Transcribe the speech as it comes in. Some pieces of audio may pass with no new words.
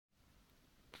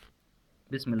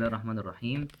بسم الله الرحمن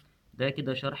الرحيم. ده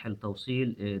كده شرح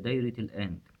لتوصيل دايرة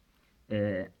الآند.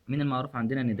 من المعروف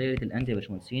عندنا ان دايرة الآند يا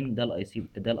باشمهندسين ده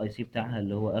الاي سي بتاعها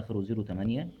اللي هو اخره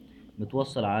 08.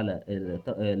 متوصل على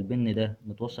البن ده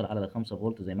متوصل على 5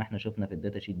 فولت زي ما احنا شفنا في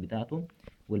الداتا شيت بتاعته،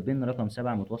 والبن رقم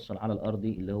 7 متوصل على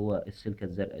الارضي اللي هو السلكة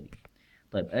الزرقاء دي.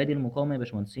 طيب ادي المقاومة يا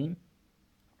باشمهندسين.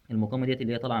 المقاومة ديت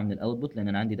اللي هي طالعة من الاوتبوت، لان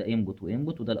انا عندي ده انبوت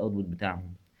وانبوت وده الاوتبوت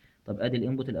بتاعهم. طب ادي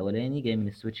الانبوت الاولاني جاي من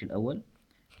السويتش الاول،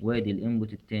 وادي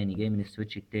الانبوت التاني جاي من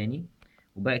السويتش التاني،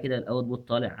 وبعد كده الاوتبوت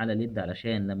طالع على ليد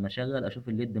علشان لما اشغل اشوف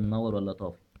الليد منور ولا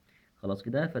طافي. خلاص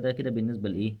كده، فده كده بالنسبه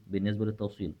لايه؟ بالنسبه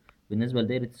للتوصيل. بالنسبه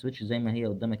لدايره السويتش زي ما هي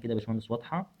قدامك كده يا باشمهندس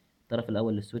واضحه. الطرف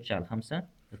الاول للسويتش على الخمسة،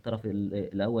 الطرف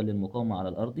الاول للمقاومه على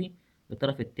الارضي،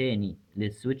 الطرف التاني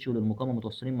للسويتش وللمقاومه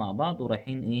متوصلين مع بعض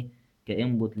ورايحين ايه؟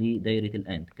 كانبوت لدايره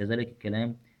الاند. كذلك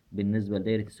الكلام بالنسبه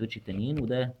لدايره السويتش التانيين،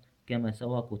 وده كما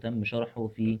سبق وتم شرحه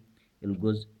في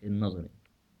الجزء النظري.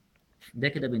 ده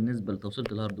كده بالنسبه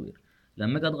لتوصيله الهاردوير.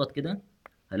 لما اجي اضغط كده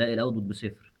هلاقي الاوتبوت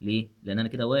بصفر. ليه؟ لان انا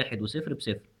كده واحد وصفر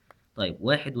بصفر. طيب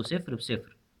واحد وصفر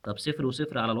بصفر، طب صفر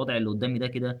وصفر على الوضع اللي قدامي ده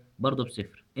كده برضه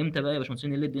بصفر. امتى بقى يا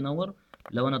باشمهندسين الليد ينور؟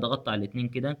 لو انا ضغطت على الاثنين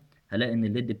كده هلاقي ان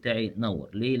الليد بتاعي نور.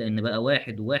 ليه؟ لان بقى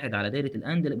واحد وواحد على دايره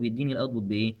الاند بيديني الاوتبوت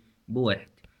بايه؟ بواحد.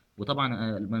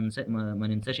 وطبعا ما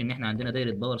ننساش ان احنا عندنا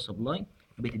دايره باور سبلاي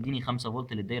بتديني 5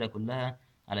 فولت للدايره كلها.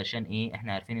 علشان ايه؟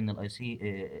 احنا عارفين ان الاي سي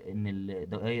ان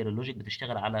الدوائر اللوجيك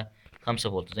بتشتغل على 5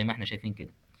 فولت زي ما احنا شايفين كده.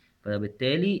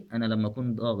 فبالتالي انا لما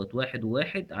اكون ضاغط واحد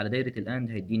وواحد على دايره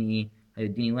الاند هيديني ايه؟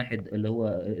 هيديني واحد اللي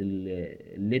هو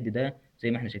الليد ده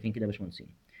زي ما احنا شايفين كده يا باشمهندسين.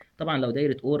 طبعا لو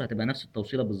دايره اور هتبقى نفس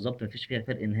التوصيله بالظبط، مفيش فيها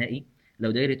فرق نهائي.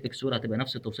 لو دايره اكس اور هتبقى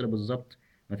نفس التوصيله بالظبط،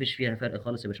 مفيش فيها فرق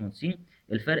خالص يا باشمهندسين.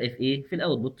 الفرق في ايه؟ في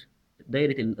الاوتبوت.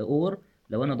 دايره الاور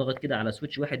لو انا ضغط كده على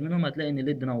سويتش واحد منهم هتلاقي ان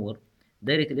الليد نور.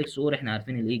 دايره الاكس اور احنا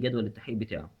عارفين الايه؟ جدول التحقيق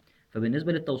بتاعه.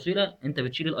 فبالنسبه للتوصيله انت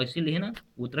بتشيل الاي سي اللي هنا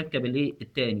وتركب الايه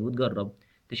التاني وتجرب،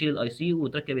 تشيل الاي سي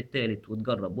وتركب التالت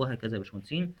وتجرب، وهكذا يا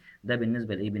باشمهندسين. ده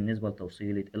بالنسبه لايه؟ بالنسبه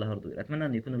لتوصيله الهاردوير. اتمنى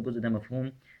ان يكون الجزء ده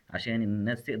مفهوم عشان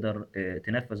الناس تقدر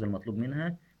تنفذ المطلوب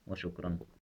منها. وشكرا.